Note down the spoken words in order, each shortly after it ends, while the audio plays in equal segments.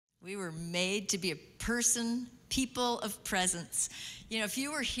We were made to be a people of presence. You know, if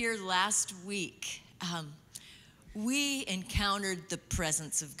you were here last week, we encountered the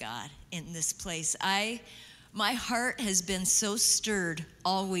presence of God in this place. My heart has been so stirred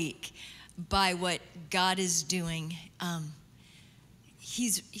all week by what God is doing.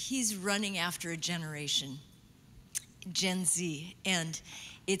 He's running after a generation, Gen Z, and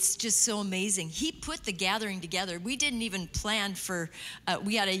it's just so amazing. He put the gathering together. We didn't even plan for,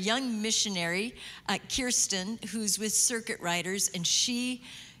 we had a young missionary, Kirsten, who's with Circuit Riders, and she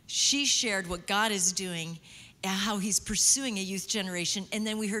shared what God is doing, how he's pursuing a youth generation. And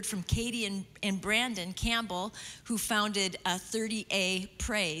then we heard from Katie and Brandon Campbell, who founded 30A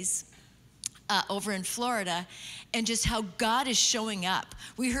Praise over in Florida, and just how God is showing up.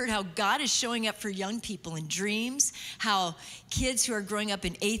 We heard how God is showing up for young people in dreams, how kids who are growing up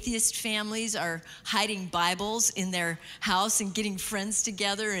in atheist families are hiding Bibles in their house and getting friends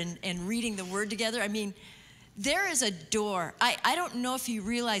together and reading the Word together. I mean, there is a door. I don't know if you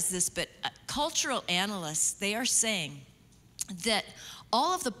realize this, but cultural analysts, they are saying that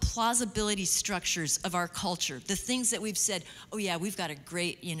all of the plausibility structures of our culture, the things that we've said, oh yeah, we've got a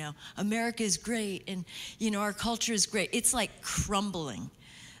great, America is great, and our culture is great. It's like crumbling.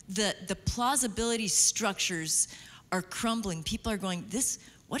 The plausibility structures are crumbling. People are going,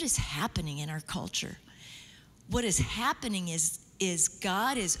 what is happening in our culture? What is happening is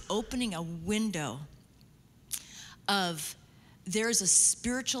God is opening a window of, there's a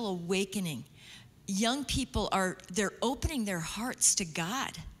spiritual awakening. Young people they're opening their hearts to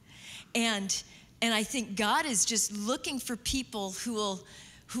God. And I think God is just looking for people who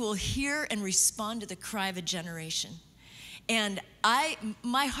will hear and respond to the cry of a generation. And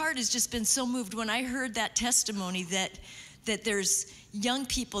my heart has just been so moved when I heard that testimony that there's young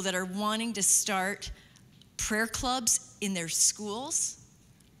people that are wanting to start prayer clubs in their schools.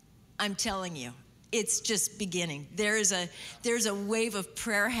 I'm telling you, it's just beginning. There's a wave of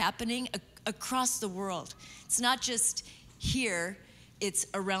prayer happening across the world. It's not just here, it's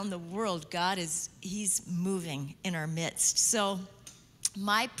around the world. He's moving in our midst. So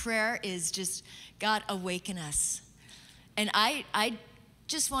my prayer is just, God, awaken us. And I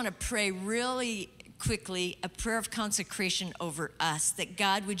just want to pray really quickly a prayer of consecration over us, that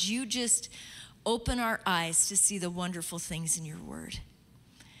God, would you just open our eyes to see the wonderful things in your word.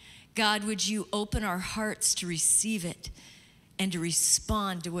 God, would you open our hearts to receive it and to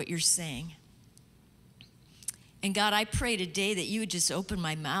respond to what you're saying. And God, I pray today that you would just open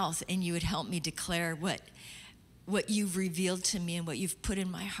my mouth and you would help me declare what you've revealed to me and what you've put in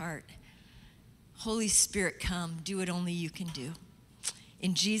my heart. Holy Spirit, come, do what only you can do.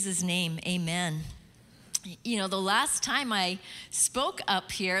 In Jesus' name, amen. The last time I spoke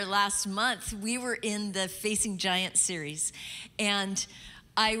up here last month, we were in the Facing Giants series, and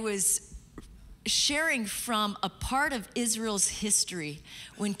I was sharing from a part of Israel's history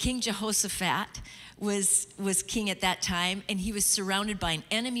when King Jehoshaphat was king at that time, and he was surrounded by an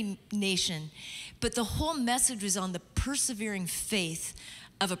enemy nation. But the whole message was on the persevering faith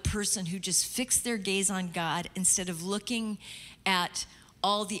of a person who just fixed their gaze on God instead of looking at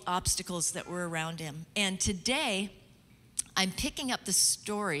all the obstacles that were around him. And today, I'm picking up the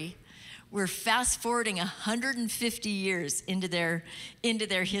story. We're fast forwarding 150 years into their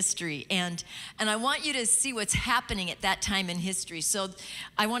history. And I want you to see what's happening at that time in history. So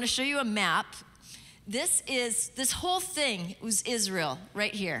I want to show you a map. This whole thing was Israel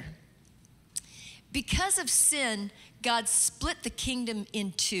right here. Because of sin, God split the kingdom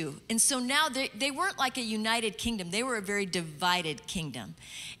in two. And so now they weren't like a united kingdom. They were a very divided kingdom.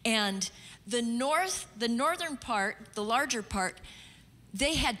 And the northern part, the larger part,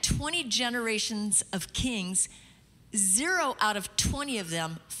 they had 20 generations of kings. 0 out of 20 of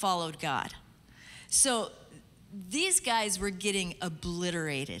them followed God. So these guys were getting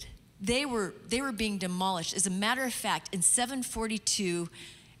obliterated. They were being demolished. As a matter of fact, in 742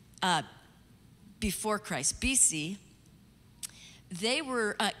 before Christ, BC, they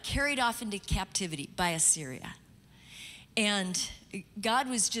were carried off into captivity by Assyria. And God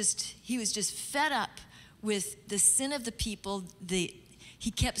was just fed up with the sin of the people. He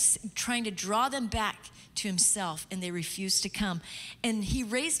kept trying to draw them back to himself, and they refused to come. And he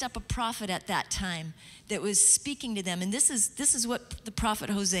raised up a prophet at that time that was speaking to them. And this is what the prophet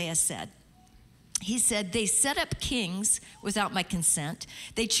Hosea said. He said, they set up kings without my consent.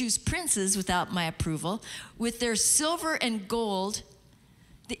 They choose princes without my approval. With their silver and gold,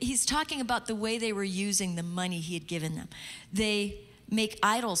 he's talking about the way they were using the money he had given them. They make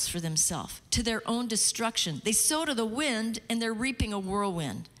idols for themselves to their own destruction. They sow to the wind, and they're reaping a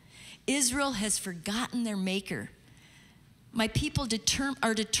whirlwind. Israel has forgotten their maker. My people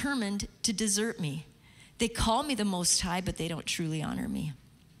are determined to desert me. They call me the Most High, but they don't truly honor me.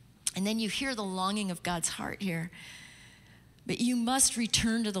 And then you hear the longing of God's heart here. But you must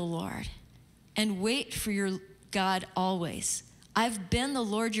return to the Lord and wait for your God always. I've been the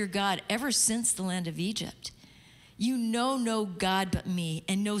Lord your God ever since the land of Egypt. You know no God but me,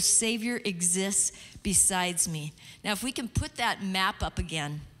 and no Savior exists besides me. Now, if we can put that map up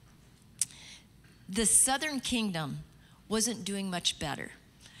again, the southern kingdom wasn't doing much better.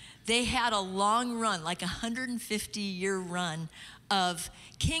 They had a long run, like a 150-year run of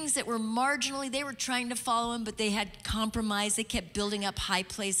kings that were marginally, they were trying to follow him, but they had compromised. They kept building up high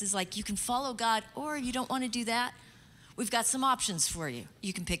places like, you can follow God, or you don't want to do that. We've got some options for you.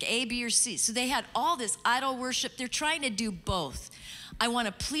 You can pick A, B, or C. So they had all this idol worship. They're trying to do both. I want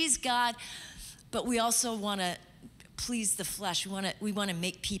to please God, but we also want to please the flesh. We want to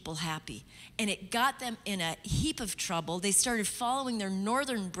make people happy. And it got them in a heap of trouble. They started following their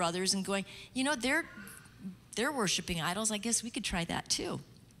northern brothers and going, you know, they're worshiping idols. I guess we could try that too.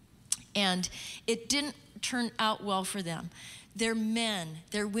 And it didn't turn out well for them. Their men,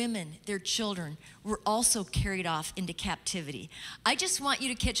 their women, their children were also carried off into captivity. I just want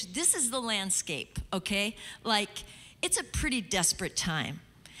you to catch, this is the landscape, okay? Like, it's a pretty desperate time.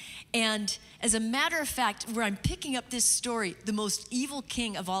 And as a matter of fact, where I'm picking up this story, the most evil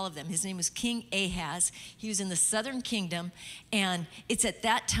king of all of them, his name was King Ahaz. He was in the southern kingdom, and it's at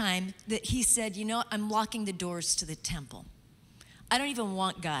that time that he said, you know, I'm locking the doors to the temple. I don't even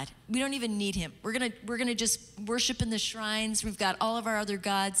want God. We don't even need him. We're gonna just worship in the shrines. We've got all of our other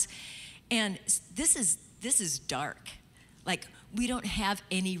gods. And this is dark. Like, we don't have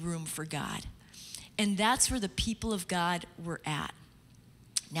any room for God. And that's where the people of God were at.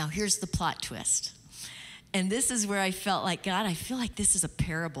 Now, here's the plot twist. And this is where I felt like, God, I feel like this is a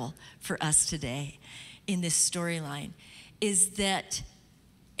parable for us today in this storyline, is that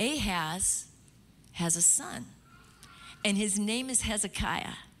Ahaz has a son, and his name is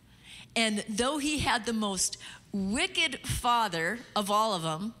Hezekiah. And though he had the most wicked father of all of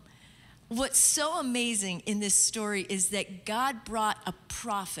them, what's so amazing in this story is that God brought a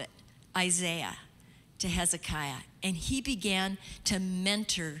prophet, Isaiah, to Hezekiah, and he began to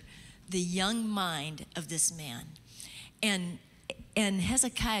mentor the young mind of this man. And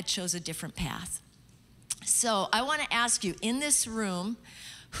Hezekiah chose a different path. So I want to ask you, in this room,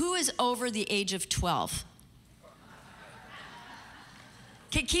 who is over the age of 12?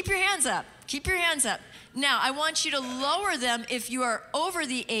 Okay, keep your hands up. Keep your hands up. Now, I want you to lower them if you are over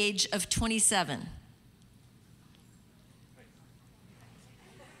the age of 27.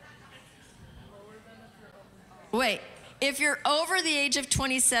 Wait, if you're over the age of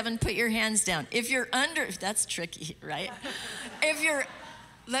 27, put your hands down. If you're under, that's tricky, right?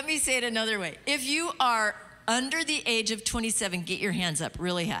 Let me say it another way. If you are under the age of 27, get your hands up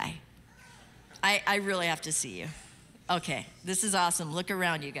really high. I really have to see you. Okay, this is awesome. Look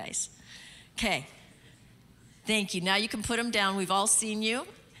around, you guys. Okay, thank you. Now you can put them down. We've all seen you.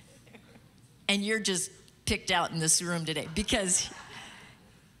 And you're just picked out in this room today because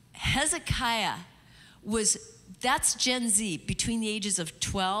Hezekiah that's Gen Z, between the ages of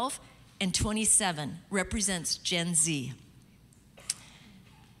 12 and 27, represents Gen Z.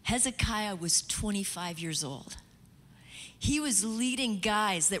 Hezekiah was 25 years old. He was leading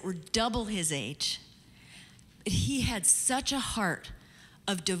guys that were double his age. But he had such a heart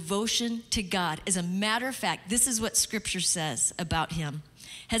of devotion to God. As a matter of fact, this is what scripture says about him.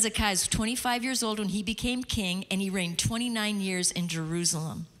 Hezekiah was 25 years old when he became king, and he reigned 29 years in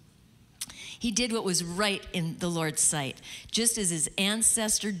Jerusalem. He did what was right in the Lord's sight, just as his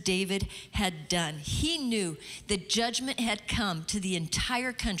ancestor David had done. He knew that judgment had come to the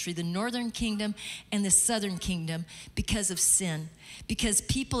entire country, the northern kingdom and the southern kingdom, because of sin, because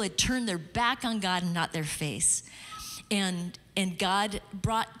people had turned their back on God and not their face. And God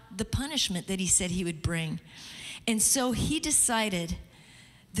brought the punishment that he said he would bring. And so he decided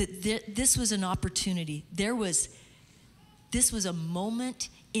that this was an opportunity. This was a moment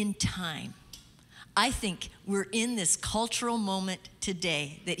in time. I think we're in this cultural moment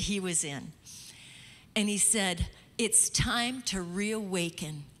today that he was in. And he said, it's time to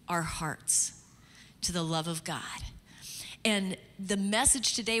reawaken our hearts to the love of God. And the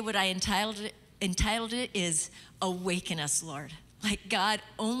message today, what I entitled it is, Awaken Us, Lord. Like, God,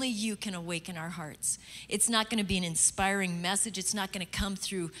 only you can awaken our hearts. It's not going to be an inspiring message. It's not going to come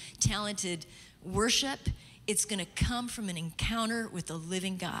through talented worship. It's going to come from an encounter with the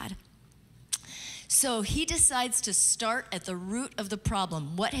living God. So he decides to start at the root of the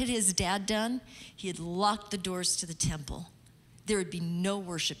problem. What had his dad done? He had locked the doors to the temple. There would be no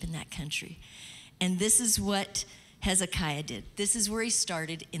worship in that country. And this is what Hezekiah did. This is where he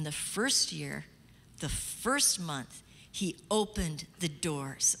started in the first year, the first month, he opened the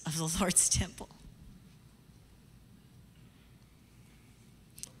doors of the Lord's temple.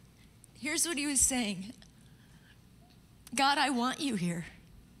 Here's what he was saying. God, I want you here.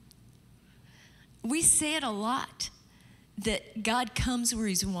 We say it a lot, that God comes where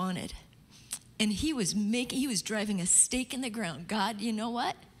he's wanted. And he was driving a stake in the ground. God, you know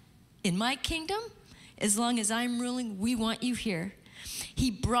what? In my kingdom, as long as I'm ruling, we want you here. He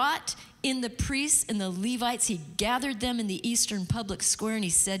brought in the priests and the Levites. He gathered them in the eastern public square, and he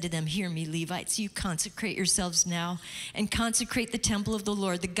said to them, hear me, Levites, you consecrate yourselves now and consecrate the temple of the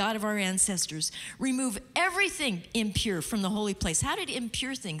Lord, the God of our ancestors. Remove everything impure from the holy place. How did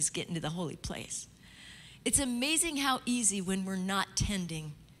impure things get into the holy place? It's amazing how easy, when we're not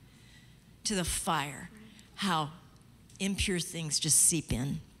tending to the fire, how impure things just seep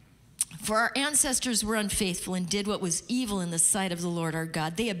in. For our ancestors were unfaithful and did what was evil in the sight of the Lord our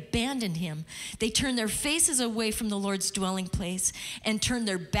God. They abandoned him. They turned their faces away from the Lord's dwelling place and turned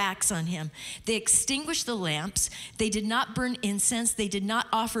their backs on him. They extinguished the lamps. They did not burn incense. They did not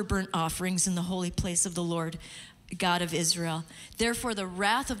offer burnt offerings in the holy place of the Lord God of Israel. Therefore, the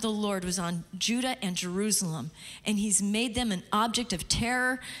wrath of the Lord was on Judah and Jerusalem, and he's made them an object of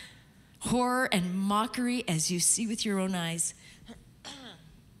terror, horror, and mockery, as you see with your own eyes.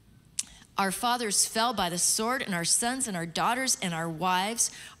 Our fathers fell by the sword, and our sons and our daughters and our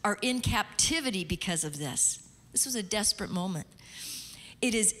wives are in captivity because of this. This was a desperate moment.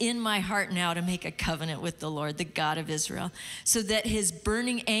 It is in my heart now to make a covenant with the Lord, the God of Israel, so that his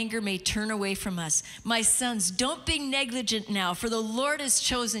burning anger may turn away from us. My sons, don't be negligent now, for the Lord has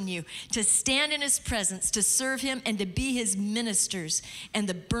chosen you to stand in his presence, to serve him, and to be his ministers and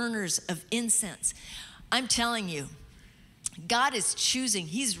the burners of incense. I'm telling you, God is choosing.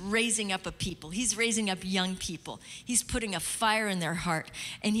 He's raising up a people. He's raising up young people. He's putting a fire in their heart.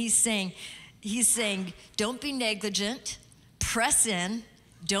 And he's saying, don't be negligent. Press in.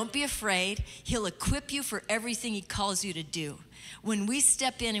 Don't be afraid. He'll equip you for everything he calls you to do. When we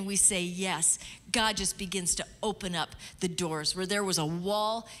step in and we say yes, God just begins to open up the doors. Where there was a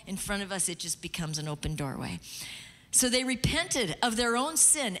wall in front of us, it just becomes an open doorway. So they repented of their own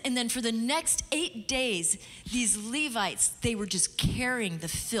sin. And then for the next 8 days, these Levites, they were just carrying the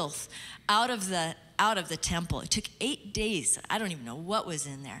filth out of the temple. It took 8 days. I don't even know what was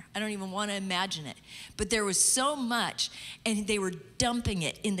in there. I don't even want to imagine it. But there was so much, and they were dumping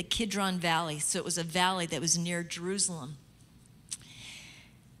it in the Kidron Valley. So it was a valley that was near Jerusalem.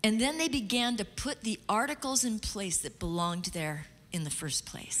 And then they began to put the articles in place that belonged there in the first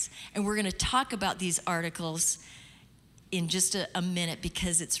place. And we're going to talk about these articles in just a minute,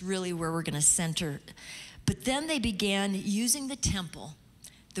 because it's really where we're going to center. But then they began using the temple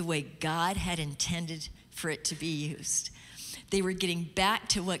the way God had intended for it to be used. They were getting back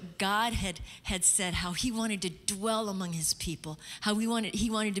to what God had said, how he wanted to dwell among his people, how he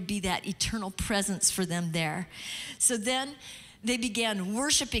wanted to be that eternal presence for them there. So then they began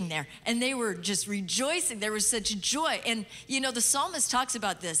worshiping there, and they were just rejoicing. There was such joy. And, you know, the psalmist talks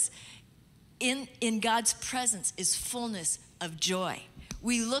about this. In God's presence is fullness of joy.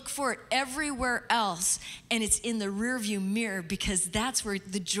 We look for it everywhere else, and it's in the rearview mirror, because that's where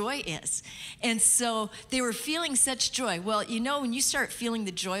the joy is. And so they were feeling such joy. Well, you know, when you start feeling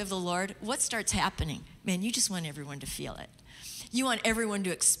the joy of the Lord, what starts happening? Man, you just want everyone to feel it. You want everyone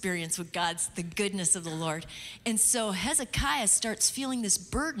to experience the goodness of the Lord. And so Hezekiah starts feeling this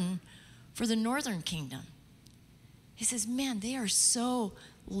burden for the northern kingdom. He says, man, they are so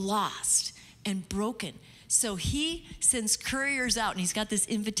lost and broken. So he sends couriers out, and he's got this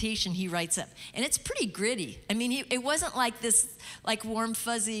invitation he writes up. And it's pretty gritty. I mean, it wasn't like this warm,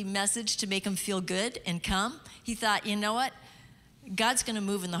 fuzzy message to make him feel good and come. He thought, you know what? God's going to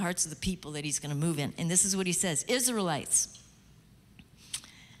move in the hearts of the people that he's going to move in. And this is what he says. Israelites,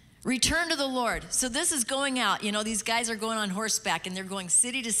 return to the Lord. So this is going out. You know, these guys are going on horseback, and they're going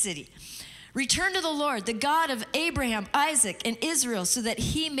city to city. Return to the Lord, the God of Abraham, Isaac, and Israel, so that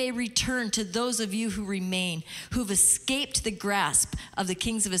he may return to those of you who remain, who've escaped the grasp of the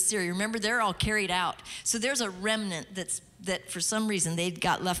kings of Assyria. Remember, they're all carried out. So there's a remnant that for some reason they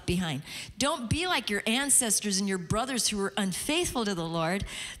got left behind. Don't be like your ancestors and your brothers who were unfaithful to the Lord,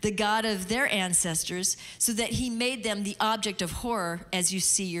 the God of their ancestors, so that he made them the object of horror, as you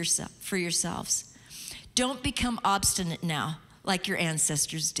see for yourselves. Don't become obstinate now like your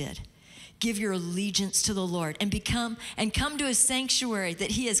ancestors did. give your allegiance to the Lord and come to a sanctuary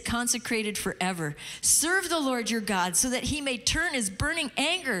that he has consecrated forever. Serve the Lord your God so that he may turn his burning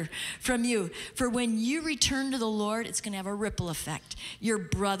anger from you. For when you return to the Lord, it's going to have a ripple effect. Your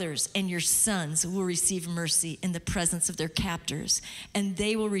brothers and your sons will receive mercy in the presence of their captors, and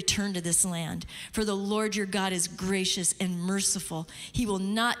they will return to this land. For the Lord your God is gracious and merciful. He will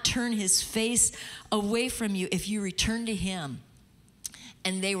not turn his face away from you if you return to him.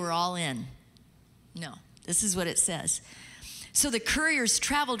 And they were all in. No, this is what it says. So the couriers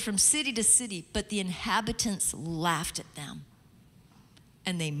traveled from city to city, but the inhabitants laughed at them,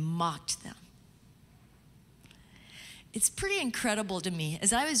 and they mocked them. It's pretty incredible to me,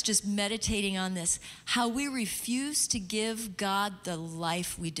 as I was just meditating on this, how we refuse to give God the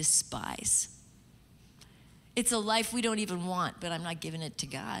life we despise. It's a life we don't even want, but I'm not giving it to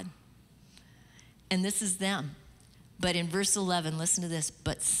God. And this is them. But in verse 11, listen to this.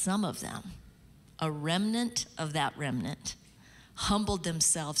 But some of them, a remnant of that remnant, humbled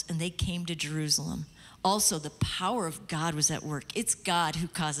themselves, and they came to Jerusalem. Also, the power of God was at work. It's God who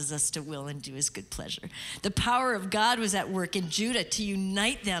causes us to will and do his good pleasure. The power of God was at work in Judah to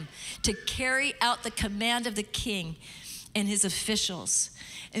unite them, to carry out the command of the king and his officials.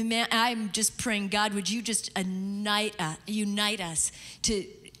 And man, I'm just praying, God, would you just unite us to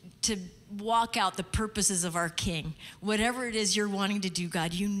walk out the purposes of our King. Whatever it is you're wanting to do,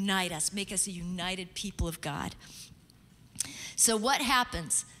 God, unite us. Make us a united people of God. So what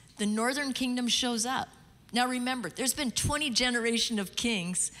happens? The northern kingdom shows up. Now remember, there's been 20 generations of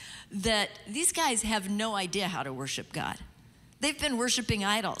kings that these guys have no idea how to worship God. They've been worshiping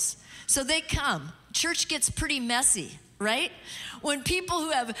idols. So they come. Church gets pretty messy, right? When people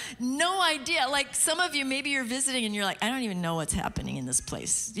who have no idea, like some of you, maybe you're visiting and you're like, I don't even know what's happening in this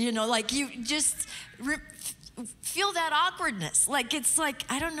place. You know, like you just feel that awkwardness. Like it's like,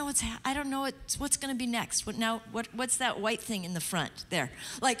 I don't know what's going to be next. What's that white thing in the front there?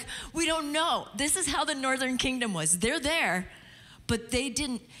 Like, we don't know. This is how the northern kingdom was. They're there, but they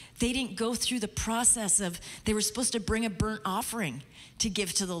didn't go through the process of, they were supposed to bring a burnt offering to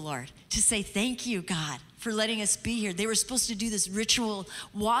give to the Lord, to say, thank you, God, for letting us be here. They were supposed to do this ritual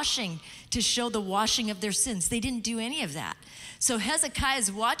washing to show the washing of their sins. They didn't do any of that. So Hezekiah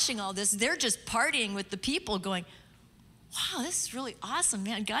is watching all this. They're just partying with the people going, wow, this is really awesome,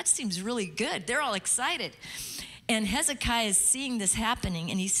 man. God seems really good. They're all excited. And Hezekiah is seeing this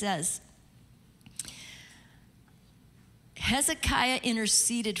happening, and he says, Hezekiah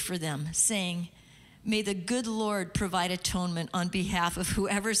interceded for them, saying, may the good Lord provide atonement on behalf of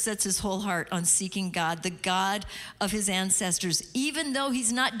whoever sets his whole heart on seeking God, the God of his ancestors, even though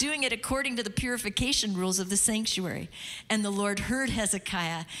he's not doing it according to the purification rules of the sanctuary. And the Lord heard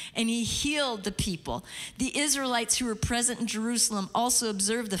Hezekiah, and he healed the people. The Israelites who were present in Jerusalem also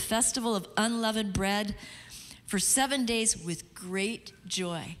observed the festival of unleavened bread for 7 days with great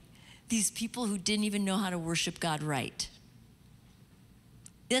joy. These people who didn't even know how to worship God right.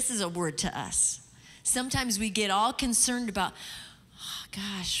 This is a word to us. Sometimes we get all concerned about, oh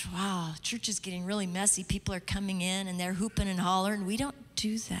gosh, wow, church is getting really messy. People are coming in and they're hooping and hollering. We don't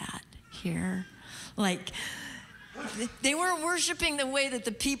do that here. Like, they weren't worshiping the way that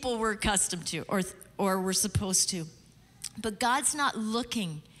the people were accustomed to or were supposed to. But God's not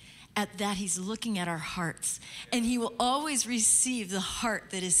looking at that. He's looking at our hearts. And he will always receive the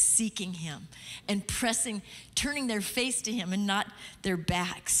heart that is seeking him and turning their face to him and not their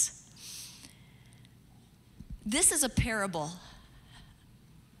backs. This is a parable.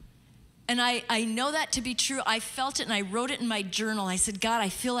 And I know that to be true. I felt it and I wrote it in my journal. I said, God, I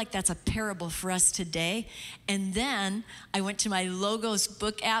feel like that's a parable for us today. And then I went to my Logos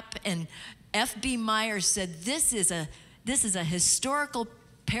book app, and F.B. Myers said, this is a historical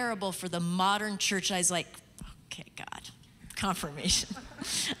parable for the modern church. I was like, okay, God, confirmation.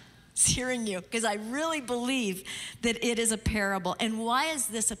 It's hearing you, because I really believe that it is a parable. And why is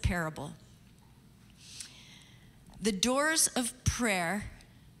this a parable? The doors of prayer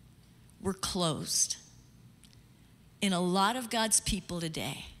were closed. In a lot of God's people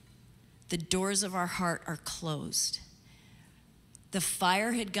today, the doors of our heart are closed. The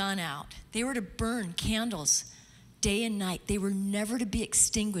fire had gone out. They were to burn candles day and night. They were never to be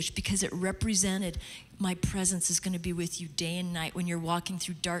extinguished, because it represented my presence is going to be with you day and night. When you're walking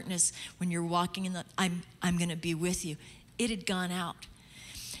through darkness, when you're walking in I'm going to be with you. It had gone out.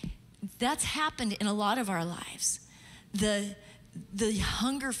 That's happened in a lot of our lives. The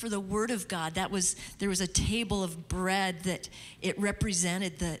hunger for the word of God, there was a table of bread that it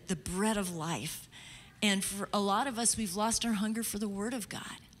represented the bread of life. And for a lot of us, we've lost our hunger for the word of God.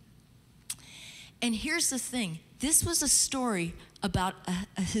 And here's the thing. This was a story about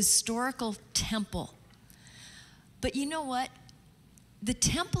a historical temple. But you know what? The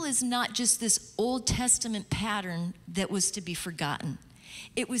temple is not just this Old Testament pattern that was to be forgotten.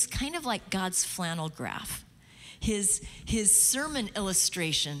 It was kind of like God's flannel graph, his sermon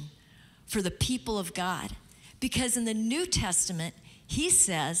illustration for the people of God. Because in the New Testament, he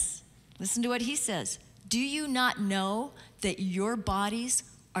says, listen to what he says, do you not know that your bodies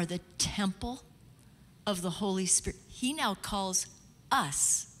are the temple of the Holy Spirit? He now calls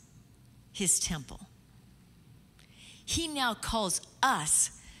us his temple. He now calls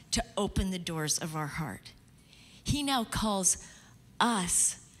us to open the doors of our heart. He now calls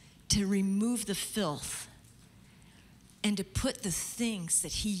us to remove the filth and to put the things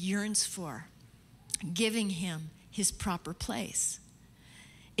that he yearns for, giving him his proper place.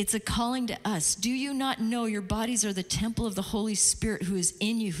 It's a calling to us. Do you not know your bodies are the temple of the Holy Spirit who is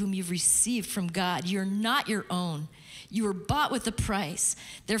in you, whom you've received from God? You're not your own. You were bought with a price.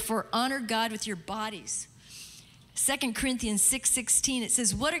 Therefore, honor God with your bodies. 2 Corinthians 6:16, it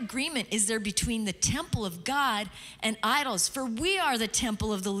says, what agreement is there between the temple of God and idols? For we are the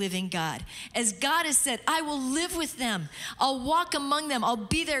temple of the living God. As God has said, I will live with them. I'll walk among them. I'll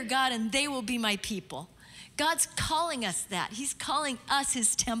be their God, and they will be my people. God's calling us that. He's calling us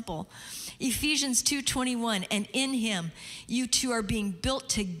his temple. Ephesians 2:21, and in him you two are being built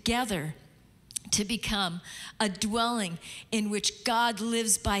together to become a dwelling in which God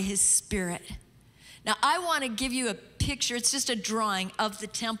lives by his Spirit. Now, I want to give you a picture. It's just a drawing of the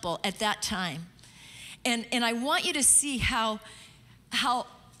temple at that time. And I want you to see how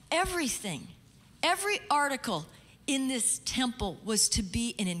everything, every article in this temple was to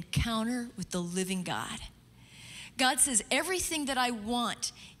be an encounter with the living God. God says, everything that I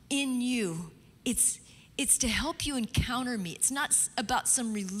want in you, it's to help you encounter me. It's not about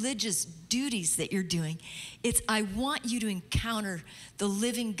some religious duties that you're doing. It's I want you to encounter the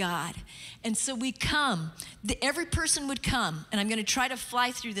living God. And so we come, every person would come, and I'm going to try to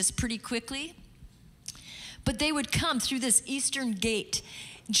fly through this pretty quickly, but they would come through this eastern gate.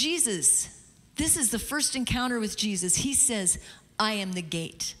 Jesus, this is the first encounter with Jesus. He says, I am the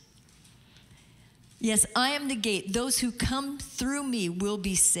gate. Yes, I am the gate. Those who come through me will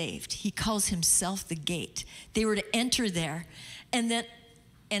be saved. He calls himself the gate. They were to enter there. And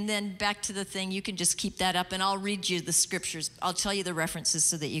then back to the thing, you can just keep that up and I'll read you the scriptures. I'll tell you the references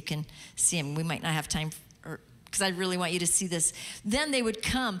so that you can see them. We might not have time because I really want you to see this. Then they would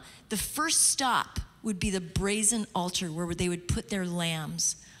come. The first stop would be the brazen altar where they would put their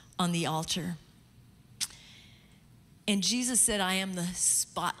lambs on the altar. And Jesus said, I am the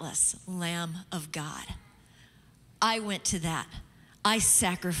spotless Lamb of God. I went to that. I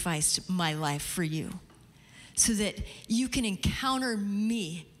sacrificed my life for you so that you can encounter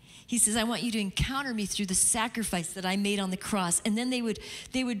me. He says, I want you to encounter me through the sacrifice that I made on the cross. And then they would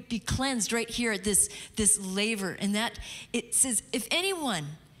be cleansed right here at this laver. And that, it says, if anyone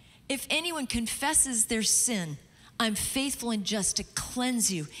confesses their sin, I'm faithful and just to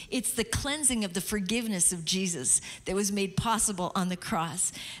cleanse you. It's the cleansing of the forgiveness of Jesus that was made possible on the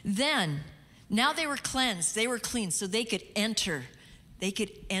cross. Then, now they were cleansed, they were clean, so they could enter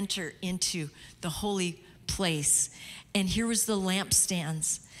into the holy place. And here was the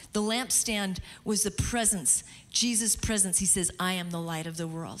lampstands. The lampstand was the presence, Jesus' presence. He says, I am the light of the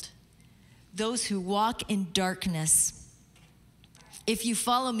world. Those who walk in darkness, if you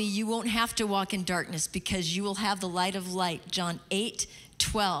follow me, you won't have to walk in darkness because you will have the light of light. John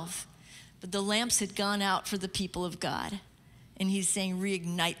 8:12. But the lamps had gone out for the people of God. And he's saying,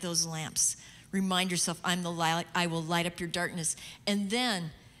 reignite those lamps. Remind yourself, I'm the light. I will light up your darkness. And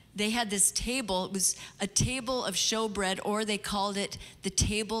then they had this table. It was a table of showbread, or they called it the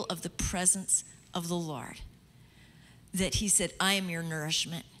table of the presence of the Lord. That he said, I am your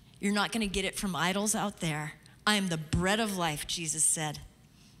nourishment. You're not going to get it from idols out there. I am the bread of life, Jesus said.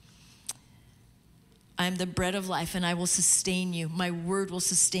 I am the bread of life, and I will sustain you. My word will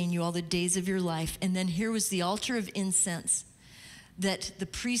sustain you all the days of your life. And then here was the altar of incense that the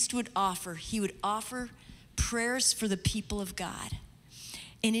priest would offer. He would offer prayers for the people of God.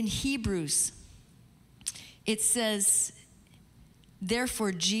 And in Hebrews, it says,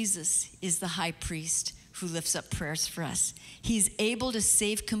 therefore Jesus is the high priest who lifts up prayers for us. He's able to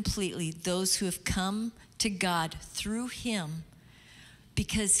save completely those who have come to God through him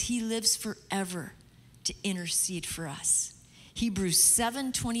because he lives forever to intercede for us. Hebrews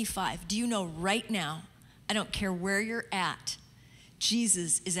 7:25. Do you know right now, I don't care where you're at,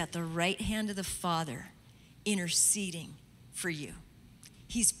 Jesus is at the right hand of the Father interceding for you.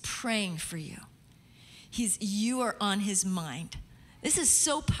 He's praying for you. You are on his mind. This is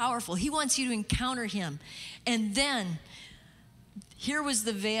so powerful. He wants you to encounter him. And then here was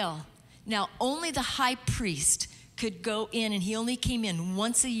the veil. Now, only the high priest could go in, and he only came in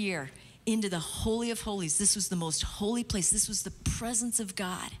once a year into the Holy of Holies. This was the most holy place. This was the presence of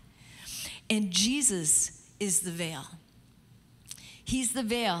God. And Jesus is the veil. He's the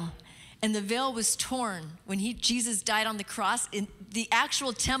veil. And the veil was torn when Jesus died on the cross. In the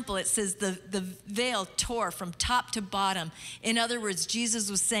actual temple, it says the veil tore from top to bottom. In other words,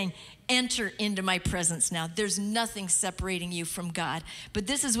 Jesus was saying, enter into my presence now. There's nothing separating you from God. But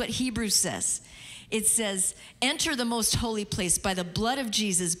this is what Hebrews says. It says, enter the most holy place by the blood of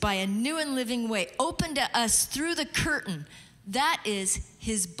Jesus, by a new and living way, open to us through the curtain. That is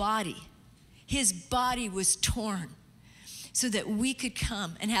his body. His body was torn so that we could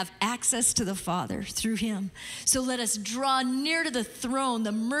come and have access to the Father through him. So let us draw near to the throne,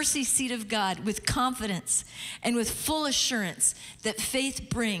 the mercy seat of God, with confidence and with full assurance that faith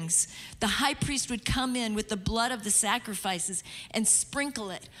brings. The high priest would come in with the blood of the sacrifices and sprinkle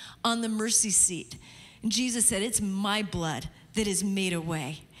it on the mercy seat. And Jesus said, it's my blood that has made a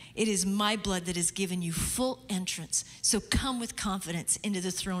way. It is my blood that has given you full entrance. So come with confidence into the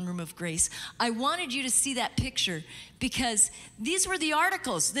throne room of grace. I wanted you to see that picture because these were the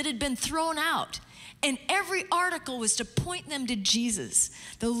articles that had been thrown out. And every article was to point them to Jesus,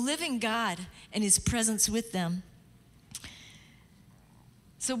 the living God, and his presence with them.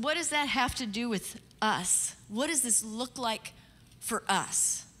 So what does that have to do with us? What does this look like for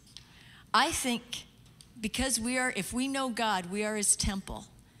us? I think because if we know God, we are his temple.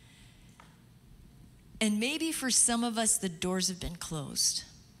 And maybe for some of us, the doors have been closed.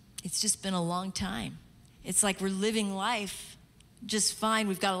 It's just been a long time. It's like we're living life just fine.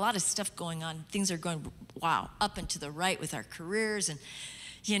 We've got a lot of stuff going on. Things are going, wow, up and to the right with our careers. And,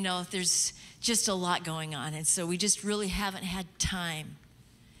 there's just a lot going on. And so we just really haven't had time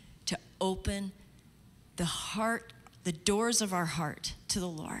to open the heart, the doors of our heart to the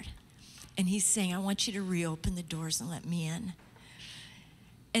Lord. And he's saying, I want you to reopen the doors and let me in.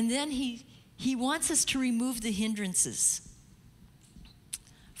 And then he wants us to remove the hindrances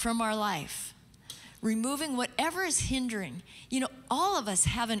from our life, removing whatever is hindering. All of us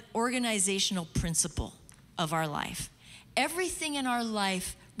have an organizational principle of our life. Everything in our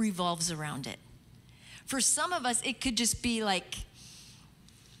life revolves around it. For some of us, it could just be like,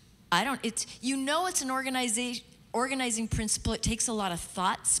 it's an organizing principle. It takes a lot of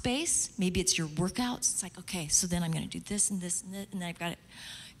thought space. Maybe it's your workouts. It's like, okay, so then I'm going to do this and this and that, and then I've got it.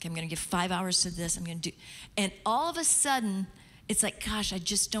 Okay, I'm going to give 5 hours to this. And all of a sudden, it's like, gosh, I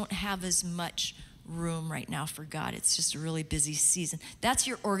just don't have as much room right now for God. It's just a really busy season. That's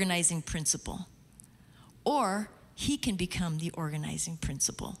your organizing principle. Or he can become the organizing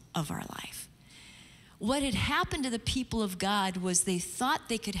principle of our life. What had happened to the people of God was they thought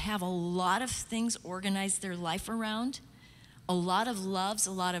they could have a lot of things organized their life around, a lot of loves,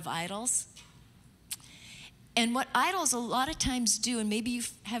 a lot of idols. And what idols a lot of times do, and maybe you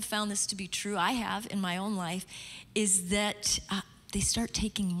have found this to be true, I have in my own life, is that they start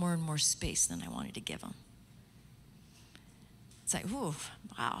taking more and more space than I wanted to give them. It's like, ooh,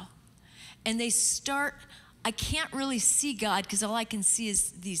 wow. And I can't really see God because all I can see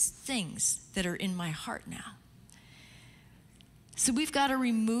is these things that are in my heart now. So we've got to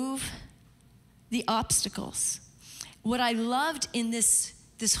remove the obstacles. What I loved in this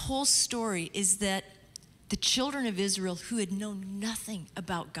whole story is that the children of Israel, who had known nothing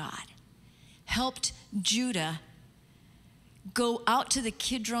about God, helped Judah go out to the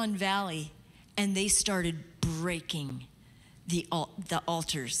Kidron Valley, and they started breaking the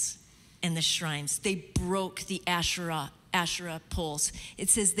altars and the shrines. They broke the Asherah poles. It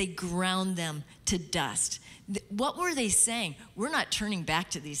says they ground them to dust. What were they saying? We're not turning back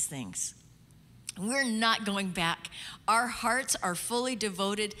to these things. We're not going back. Our hearts are fully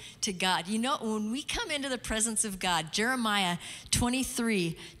devoted to God. When we come into the presence of God, Jeremiah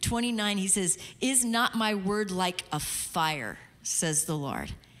 23:29, he says, is not my word like a fire, says the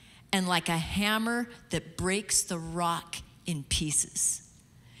Lord, and like a hammer that breaks the rock in pieces.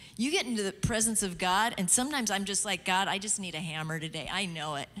 You get into the presence of God, and sometimes I'm just like, God, I just need a hammer today. I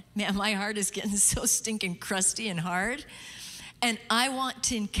know it. Man, my heart is getting so stinking crusty and hard. And I want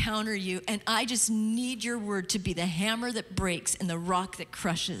to encounter you, and I just need your word to be the hammer that breaks and the rock that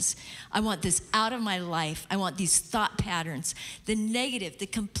crushes. I want this out of my life. I want these thought patterns, the negative, the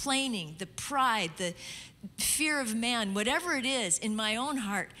complaining, the pride, the fear of man, whatever it is in my own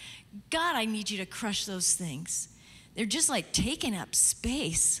heart. God, I need you to crush those things. They're just like taking up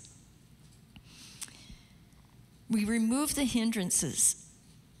space. We remove the hindrances,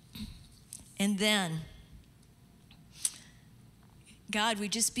 and then God, we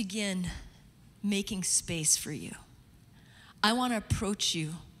just begin making space for you. I want to approach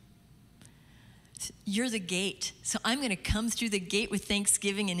you. You're the gate. So I'm going to come through the gate with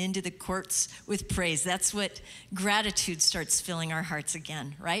thanksgiving and into the courts with praise. That's what gratitude starts filling our hearts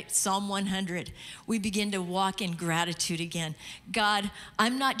again, right? Psalm 100. We begin to walk in gratitude again. God,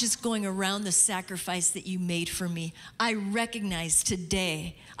 I'm not just going around the sacrifice that you made for me. I recognize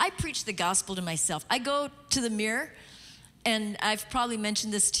today, I preach the gospel to myself. I go to the mirror, and I've probably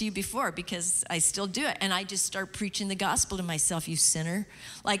mentioned this to you before because I still do it. And I just start preaching the gospel to myself, you sinner.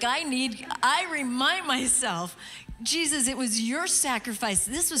 Like I remind myself, Jesus, it was your sacrifice.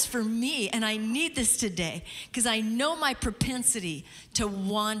 This was for me, and I need this today because I know my propensity to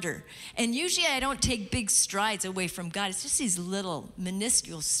wander. And usually I don't take big strides away from God. It's just these little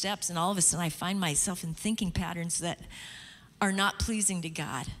minuscule steps, and all of a sudden I find myself in thinking patterns that are not pleasing to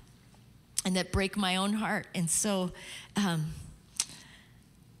God and that break my own heart. And so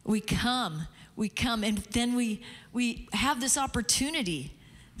we come, and then we have this opportunity,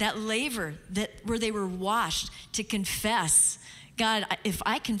 that laver, where they were washed, to confess. God, if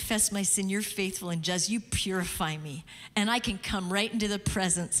I confess my sin, you're faithful and just, you purify me. And I can come right into the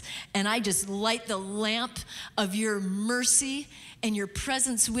presence, and I just light the lamp of your mercy and your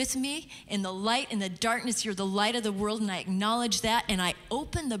presence with me in the light and the darkness. You're the light of the world, and I acknowledge that, and I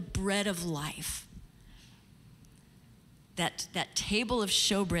open the bread of life. That table of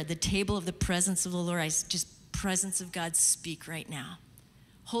showbread, the table of the presence of the Lord, presence of God, speak right now.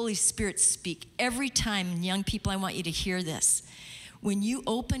 Holy Spirit, speak. Every time, and young people, I want you to hear this. When you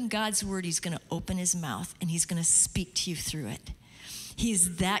open God's word, he's going to open his mouth, and he's going to speak to you through it. He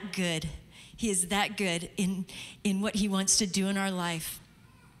is that good. He is that good in what he wants to do in our life.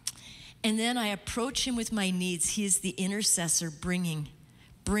 And then I approach him with my needs. He is the intercessor, bringing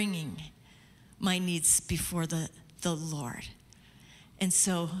my needs before the Lord. And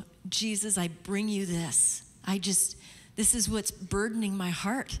so, Jesus, I bring you this. This is what's burdening my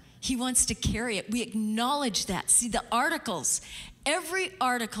heart. He wants to carry it. We acknowledge that. See, the articles, every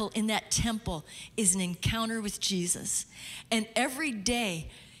article in that temple is an encounter with Jesus. And every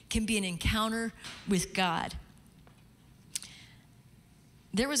day can be an encounter with God.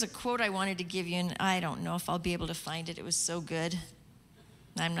 There was a quote I wanted to give you, and I don't know if I'll be able to find it. It was so good.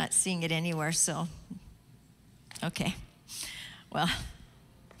 I'm not seeing it anywhere, so okay. Well,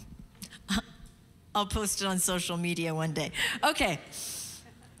 I'll post it on social media one day. Okay.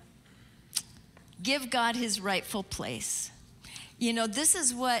 Give God his rightful place. You know, this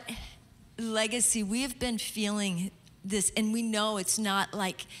is what legacy, we have been feeling this, and we know it's not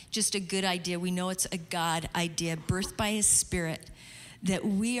like just a good idea. We know it's a God idea, birthed by his Spirit, that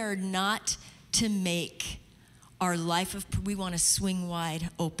we are not to make our life we want to swing wide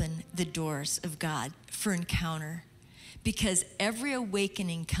open the doors of God for encounter, because every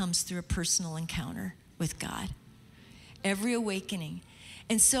awakening comes through a personal encounter with God. Every awakening.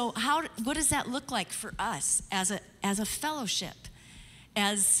 And so what does that look like for us as a fellowship,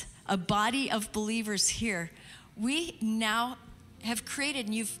 as a body of believers here? We now have created,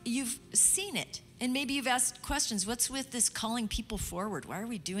 and you've seen it, and maybe you've asked questions. What's with this calling people forward? Why are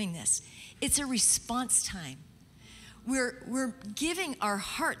we doing this? It's a response time. We're giving our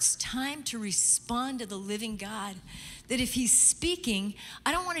hearts time to respond to the living God. That if he's speaking,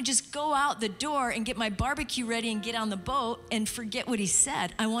 I don't want to just go out the door and get my barbecue ready and get on the boat and forget what he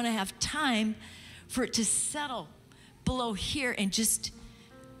said. I want to have time for it to settle below here and just,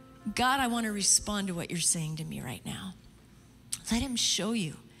 God, I want to respond to what you're saying to me right now. Let him show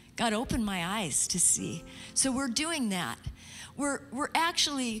you. God, open my eyes to see. So we're doing that. We're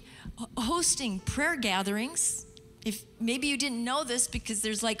actually hosting prayer gatherings. If maybe you didn't know this because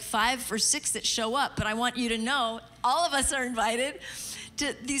there's like 5 or 6 that show up, but I want you to know all of us are invited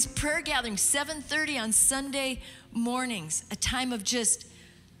to these prayer gatherings, 7:30 on Sunday mornings, a time of just,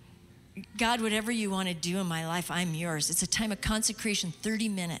 God, whatever you want to do in my life, I'm yours. It's a time of consecration, 30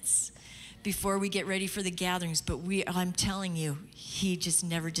 minutes before we get ready for the gatherings, but I'm telling you, he just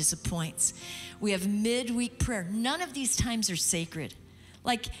never disappoints. We have midweek prayer. None of these times are sacred.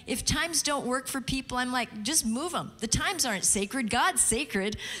 Like, if times don't work for people, I'm like, just move them. The times aren't sacred. God's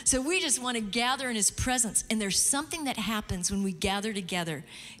sacred. So we just want to gather in his presence. And there's something that happens when we gather together.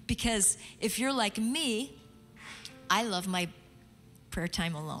 Because if you're like me, I love my prayer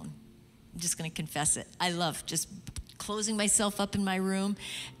time alone. I'm just going to confess it. I love just closing myself up in my room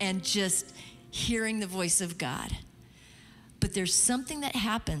and just hearing the voice of God. But there's something that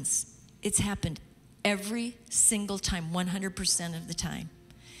happens. It's happened every single time, 100% of the time.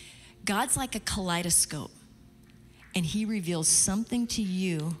 God's like a kaleidoscope, and he reveals something to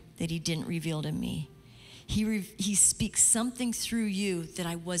you that he didn't reveal to me. He speaks something through you that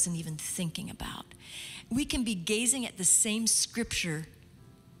I wasn't even thinking about. we can be gazing at the same scripture,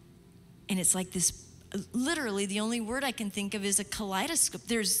 and it's like this, literally the only word I can think of is a kaleidoscope.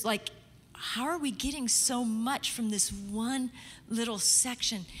 There's like, how are we getting so much from this one little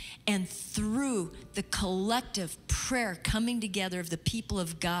section? And through the collective prayer coming together of the people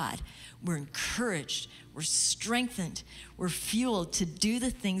of God, we're encouraged, we're strengthened, we're fueled to do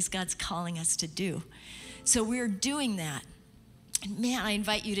the things God's calling us to do. So we're doing that. And man, I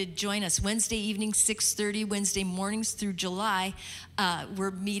invite you to join us Wednesday evening, 6:30, Wednesday mornings through July.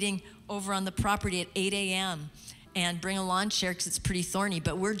 We're meeting over on the property at 8 a.m. and bring a lawn chair because it's pretty thorny,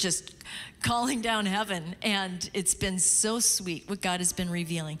 but we're just calling down heaven. And it's been so sweet what God has been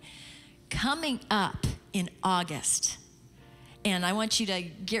revealing. Coming up in August, and I want you to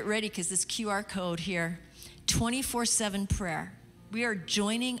get ready because this QR code here, 24/7 prayer. We are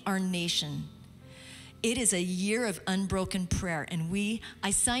joining our nation. It is a year of unbroken prayer. And I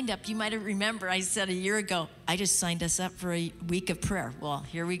signed up, you might remember, I said a year ago, I just signed us up for a week of prayer. Well,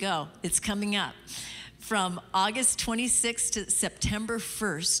 here we go. It's coming up from August 26th to September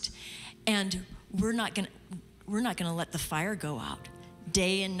 1st. And we're not gonna let the fire go out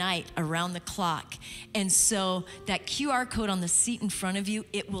day and night around the clock. And so that QR code on the seat in front of you,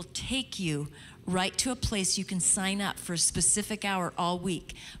 it will take you right to a place you can sign up for a specific hour all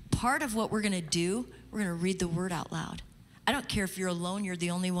week. Part of what we're gonna do, we're gonna read the word out loud. I don't care if you're alone, you're the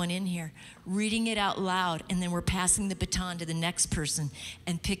only one in here. Reading it out loud, and then we're passing the baton to the next person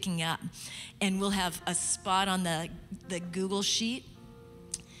and picking up. And we'll have a spot on the Google sheet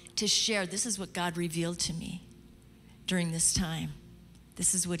to share, this is what God revealed to me during this time.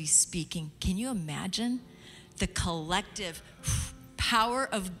 This is what he's speaking. Can you imagine the collective power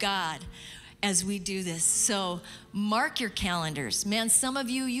of God as we do this? So mark your calendars. Man, some of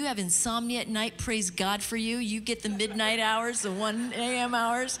you have insomnia at night. Praise God for you. You get the midnight hours, the 1 a.m.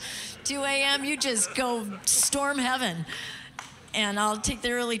 hours, 2 a.m. You just go storm heaven. And I'll take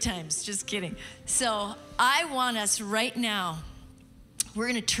the early times. Just kidding. So I want us right now, we're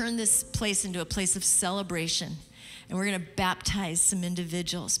going to turn this place into a place of celebration. And we're going to baptize some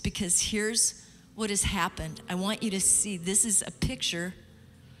individuals, because here's what has happened. I want you to see, this is a picture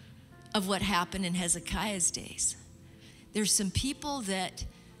of what happened in Hezekiah's days. There's some people that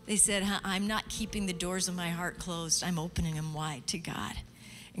they said, I'm not keeping the doors of my heart closed. I'm opening them wide to God.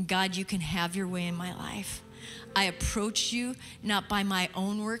 And God, you can have your way in my life. I approach you not by my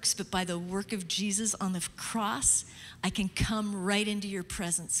own works, but by the work of Jesus on the cross. I can come right into your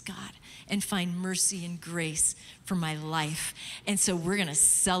presence, God, and find mercy and grace for my life. And so we're going to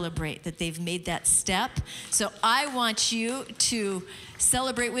celebrate that they've made that step. So I want you to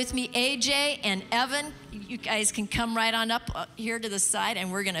celebrate with me. AJ and Evan, you guys can come right on up here to the side,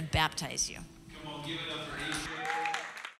 and we're going to baptize you. Come on, give it up.